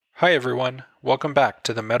Hi everyone, welcome back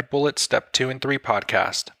to the MedBullet Step 2 and 3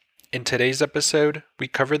 podcast. In today's episode, we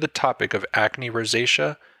cover the topic of acne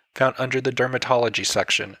rosacea found under the Dermatology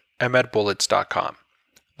section at medbullets.com.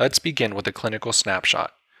 Let's begin with a clinical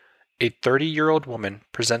snapshot. A 30-year-old woman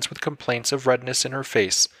presents with complaints of redness in her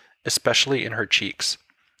face, especially in her cheeks.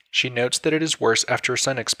 She notes that it is worse after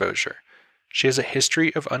sun exposure. She has a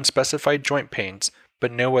history of unspecified joint pains,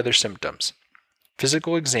 but no other symptoms.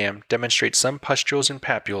 Physical exam demonstrates some pustules and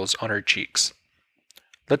papules on her cheeks.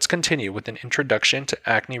 Let's continue with an introduction to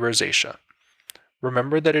acne rosacea.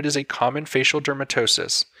 Remember that it is a common facial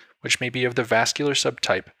dermatosis, which may be of the vascular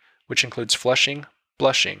subtype, which includes flushing,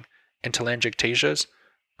 blushing, and telangiectasias,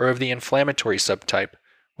 or of the inflammatory subtype,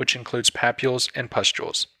 which includes papules and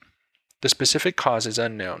pustules. The specific cause is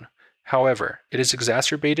unknown. However, it is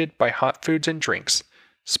exacerbated by hot foods and drinks,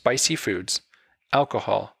 spicy foods,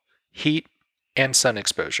 alcohol, heat, and sun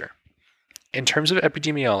exposure. In terms of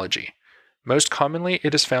epidemiology, most commonly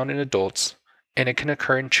it is found in adults, and it can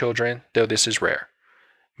occur in children, though this is rare.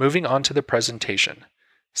 Moving on to the presentation.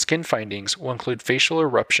 Skin findings will include facial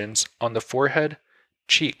eruptions on the forehead,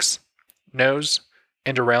 cheeks, nose,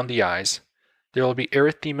 and around the eyes. There will be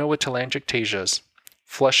erythema with telangiectasias,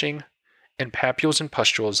 flushing, and papules and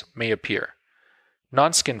pustules may appear.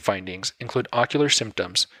 Non-skin findings include ocular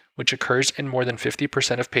symptoms, which occurs in more than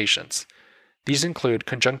 50% of patients. These include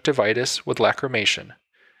conjunctivitis with lacrimation,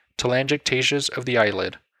 telangiectasias of the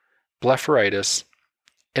eyelid, blepharitis,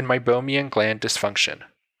 and meibomian gland dysfunction.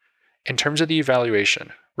 In terms of the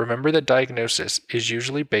evaluation, remember that diagnosis is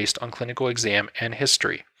usually based on clinical exam and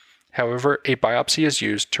history. However, a biopsy is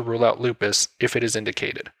used to rule out lupus if it is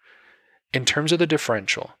indicated. In terms of the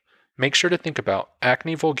differential, make sure to think about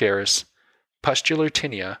acne vulgaris, pustular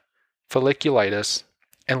tinea, folliculitis,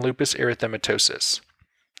 and lupus erythematosus.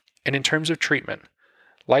 And in terms of treatment,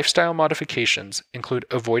 lifestyle modifications include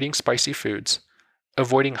avoiding spicy foods,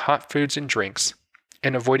 avoiding hot foods and drinks,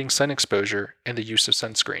 and avoiding sun exposure and the use of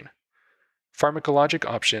sunscreen. Pharmacologic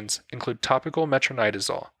options include topical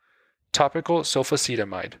metronidazole, topical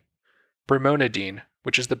sulfacetamide, brimonidine,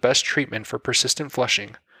 which is the best treatment for persistent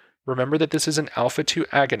flushing. Remember that this is an alpha-2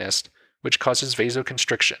 agonist, which causes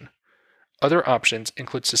vasoconstriction. Other options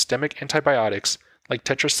include systemic antibiotics like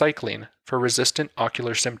tetracycline for resistant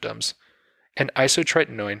ocular symptoms, and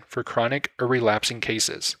isotretinoin for chronic or relapsing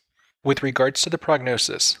cases. With regards to the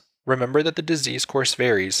prognosis, remember that the disease course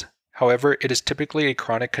varies, however, it is typically a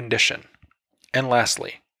chronic condition. And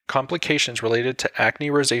lastly, complications related to acne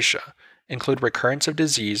rosacea include recurrence of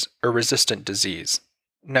disease or resistant disease.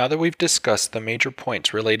 Now that we've discussed the major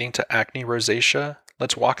points relating to acne rosacea,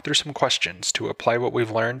 let's walk through some questions to apply what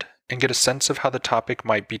we've learned and get a sense of how the topic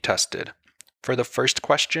might be tested. For the first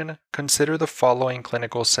question, consider the following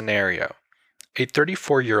clinical scenario. A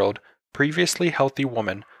 34-year-old, previously healthy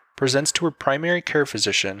woman presents to her primary care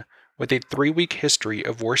physician with a 3-week history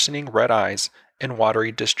of worsening red eyes and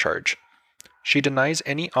watery discharge. She denies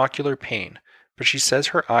any ocular pain, but she says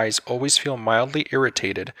her eyes always feel mildly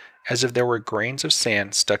irritated as if there were grains of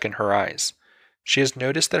sand stuck in her eyes. She has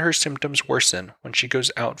noticed that her symptoms worsen when she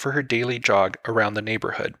goes out for her daily jog around the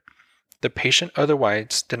neighborhood. The patient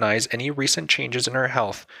otherwise denies any recent changes in her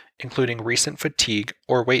health, including recent fatigue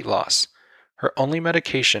or weight loss. Her only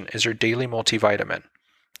medication is her daily multivitamin.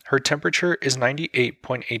 Her temperature is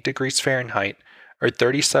 98.8 degrees Fahrenheit or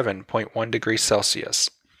 37.1 degrees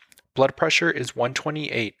Celsius. Blood pressure is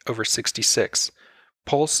 128/66.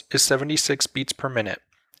 Pulse is 76 beats per minute,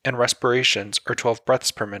 and respirations are 12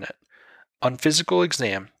 breaths per minute. On physical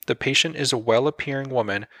exam, the patient is a well-appearing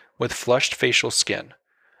woman with flushed facial skin.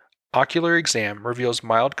 Ocular exam reveals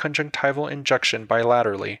mild conjunctival injection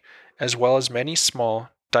bilaterally, as well as many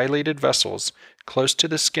small, dilated vessels close to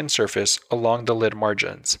the skin surface along the lid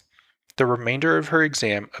margins. The remainder of her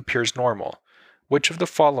exam appears normal. Which of the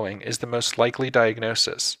following is the most likely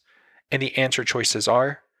diagnosis? And the answer choices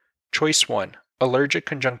are: Choice 1, allergic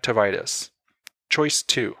conjunctivitis. Choice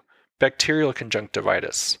 2, bacterial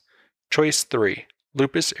conjunctivitis. Choice 3,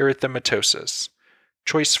 lupus erythematosus.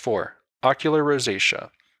 Choice 4, ocular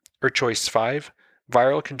rosacea. Or choice 5,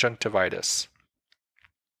 viral conjunctivitis.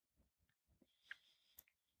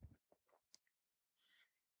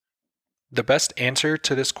 The best answer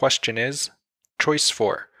to this question is choice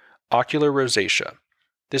 4, ocular rosacea.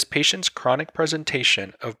 This patient's chronic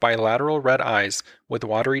presentation of bilateral red eyes with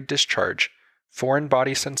watery discharge, foreign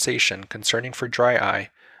body sensation concerning for dry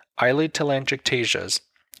eye, eyelid telangiectasias,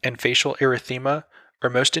 and facial erythema are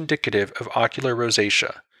most indicative of ocular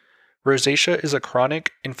rosacea. Rosacea is a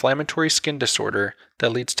chronic, inflammatory skin disorder that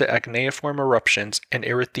leads to acneiform eruptions and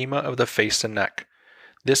erythema of the face and neck.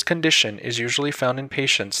 This condition is usually found in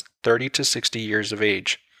patients 30 to 60 years of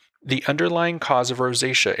age. The underlying cause of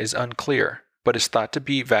rosacea is unclear, but is thought to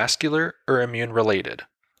be vascular or immune-related.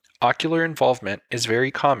 Ocular involvement is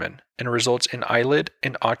very common and results in eyelid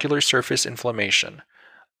and ocular surface inflammation.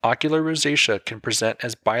 Ocular rosacea can present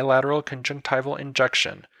as bilateral conjunctival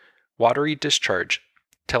injection, watery discharge,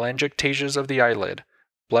 telangiectasias of the eyelid,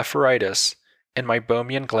 blepharitis, and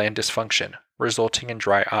meibomian gland dysfunction, resulting in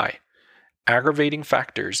dry eye. Aggravating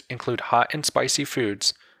factors include hot and spicy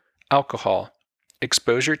foods, alcohol,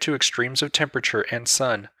 exposure to extremes of temperature and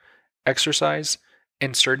sun, exercise,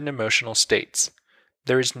 and certain emotional states.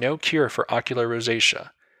 There is no cure for ocular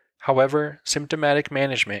rosacea. However, symptomatic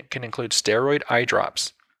management can include steroid eye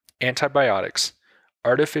drops, antibiotics,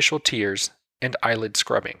 artificial tears, and eyelid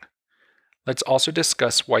scrubbing. Let's also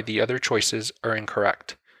discuss why the other choices are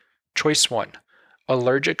incorrect. Choice 1.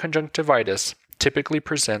 Allergic conjunctivitis typically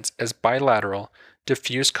presents as bilateral,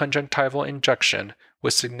 diffuse conjunctival injection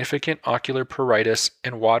with significant ocular pruritus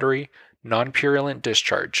and watery, non-purulent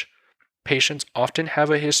discharge. Patients often have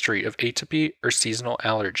a history of atopy or seasonal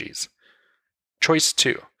allergies. Choice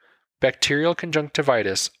 2. Bacterial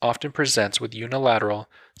conjunctivitis often presents with unilateral,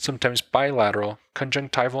 sometimes bilateral,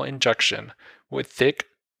 conjunctival injection with thick,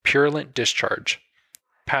 purulent discharge.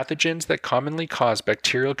 Pathogens that commonly cause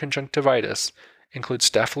bacterial conjunctivitis include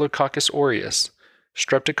Staphylococcus aureus,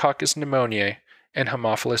 Streptococcus pneumoniae, and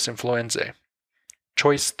Haemophilus influenzae.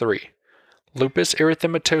 Choice 3. Lupus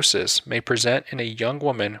erythematosus may present in a young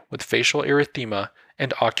woman with facial erythema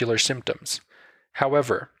and ocular symptoms.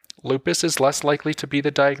 However, lupus is less likely to be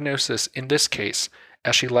the diagnosis in this case,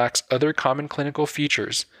 as she lacks other common clinical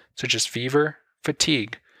features such as fever,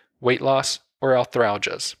 fatigue, weight loss, or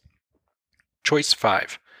arthralgias. Choice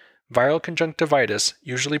 5. Viral conjunctivitis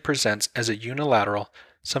usually presents as a unilateral,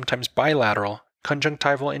 sometimes bilateral,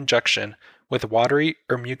 conjunctival injection with watery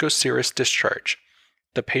or mucoserous discharge.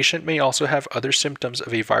 The patient may also have other symptoms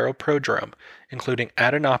of a viral prodrome, including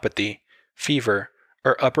adenopathy, fever,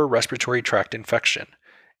 or upper respiratory tract infection.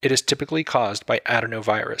 It is typically caused by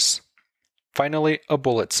adenovirus. Finally, a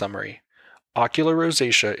bullet summary. Ocular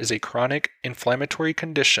rosacea is a chronic inflammatory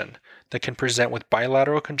condition that can present with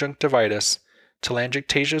bilateral conjunctivitis,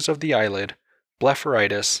 telangiectasias of the eyelid,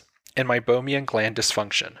 blepharitis, and meibomian gland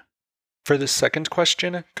dysfunction. For the second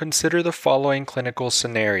question, consider the following clinical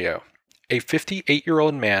scenario. A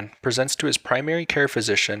 58-year-old man presents to his primary care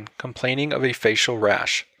physician complaining of a facial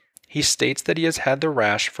rash. He states that he has had the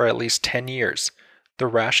rash for at least 10 years. The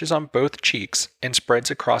rash is on both cheeks and spreads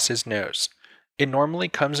across his nose. It normally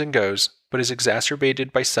comes and goes, but is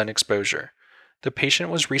exacerbated by sun exposure. The patient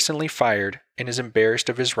was recently fired and is embarrassed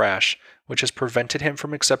of his rash, which has prevented him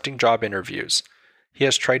from accepting job interviews. He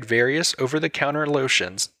has tried various over-the-counter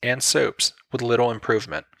lotions and soaps with little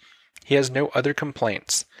improvement. He has no other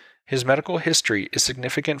complaints. His medical history is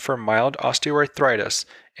significant for mild osteoarthritis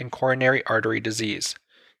and coronary artery disease.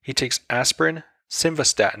 He takes aspirin,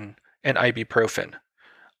 simvastatin, and ibuprofen.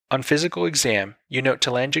 On physical exam, you note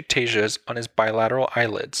telangiectasias on his bilateral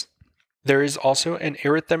eyelids. There is also an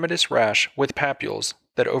erythematous rash with papules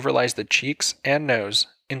that overlies the cheeks and nose,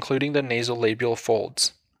 including the nasolabial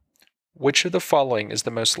folds. Which of the following is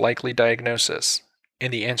the most likely diagnosis?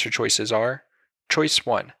 And the answer choices are: Choice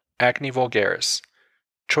 1, acne vulgaris;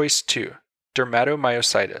 Choice 2,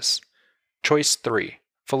 dermatomyositis; Choice 3,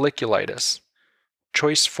 folliculitis;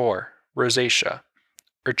 Choice 4, rosacea;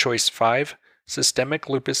 or Choice 5, systemic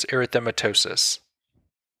lupus erythematosus.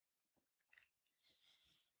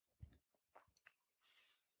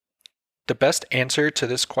 The best answer to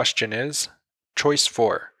this question is Choice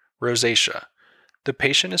 4, rosacea. The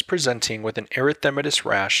patient is presenting with an erythematous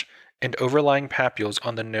rash and overlying papules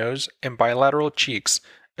on the nose and bilateral cheeks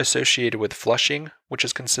associated with flushing, which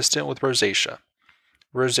is consistent with rosacea.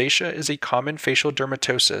 Rosacea is a common facial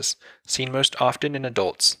dermatosis seen most often in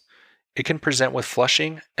adults. It can present with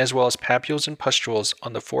flushing as well as papules and pustules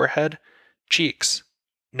on the forehead, cheeks,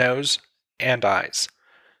 nose, and eyes.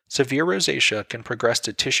 Severe rosacea can progress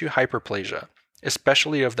to tissue hyperplasia,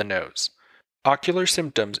 especially of the nose. Ocular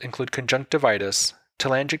symptoms include conjunctivitis,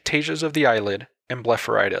 telangiectasias of the eyelid, and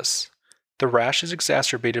blepharitis. The rash is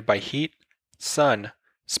exacerbated by heat, sun,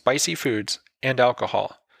 spicy foods, and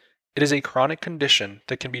alcohol. It is a chronic condition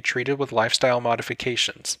that can be treated with lifestyle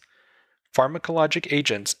modifications. Pharmacologic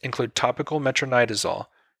agents include topical metronidazole,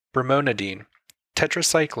 brimonidine,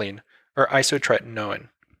 tetracycline, or isotretinoin.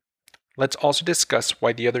 Let's also discuss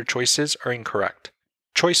why the other choices are incorrect.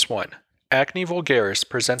 Choice 1. Acne vulgaris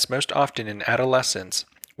presents most often in adolescents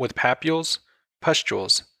with papules,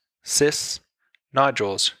 pustules, cysts,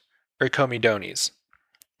 nodules, or comedones.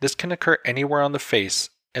 This can occur anywhere on the face,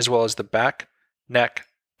 as well as the back, neck,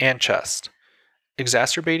 and chest.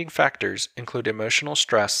 Exacerbating factors include emotional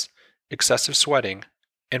stress, excessive sweating,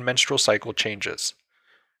 and menstrual cycle changes.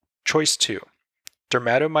 Choice 2.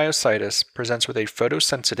 Dermatomyositis presents with a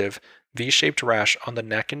photosensitive V-shaped rash on the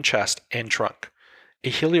neck and chest and trunk, a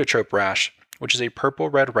heliotrope rash, which is a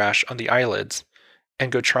purple-red rash on the eyelids,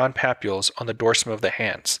 and Gauthron papules on the dorsum of the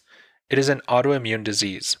hands. It is an autoimmune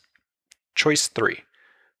disease. Choice 3.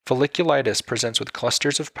 Folliculitis presents with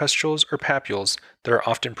clusters of pustules or papules that are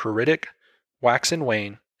often pruritic, wax and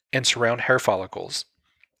wane, and surround hair follicles.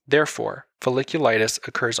 Therefore, folliculitis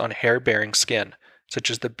occurs on hair-bearing skin, such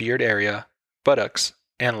as the beard area, buttocks,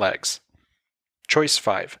 and legs. Choice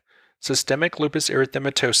 5. Systemic lupus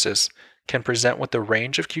erythematosus can present with a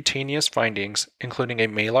range of cutaneous findings, including a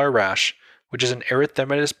malar rash, which is an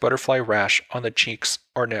erythematous butterfly rash on the cheeks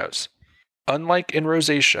or nose. Unlike in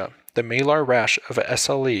rosacea, the malar rash of a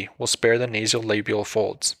SLE will spare the nasolabial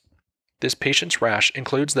folds. This patient's rash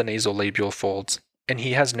includes the nasolabial folds, and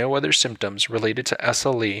he has no other symptoms related to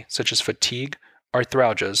SLE such as fatigue,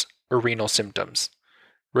 arthralgias, or renal symptoms.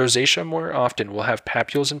 Rosacea more often will have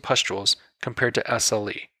papules and pustules compared to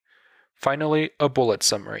SLE. Finally, a bullet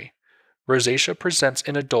summary. Rosacea presents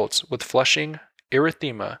in adults with flushing,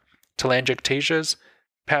 erythema, telangiectasias,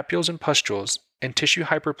 papules and pustules, and tissue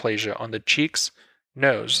hyperplasia on the cheeks,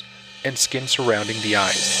 nose, and skin surrounding the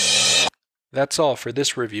eyes. That's all for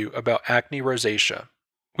this review about acne rosacea.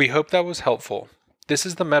 We hope that was helpful. This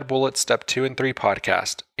is the MedBullets Step 2 and 3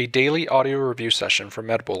 podcast, a daily audio review session for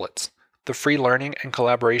MedBullets, the free learning and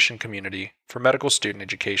collaboration community for medical student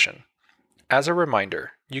education. As a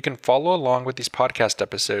reminder, you can follow along with these podcast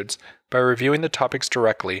episodes by reviewing the topics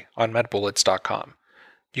directly on medbullets.com.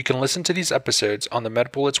 You can listen to these episodes on the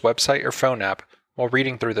MedBullets website or phone app while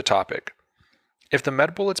reading through the topic. If the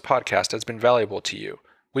MedBullets podcast has been valuable to you,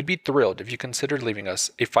 we'd be thrilled if you considered leaving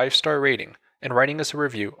us a 5-star rating and writing us a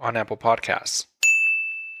review on Apple Podcasts.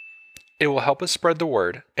 It will help us spread the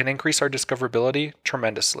word and increase our discoverability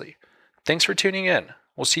tremendously. Thanks for tuning in.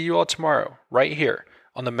 We'll see you all tomorrow, right here,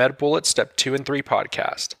 on the MedBullets Step 2 and 3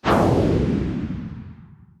 podcast.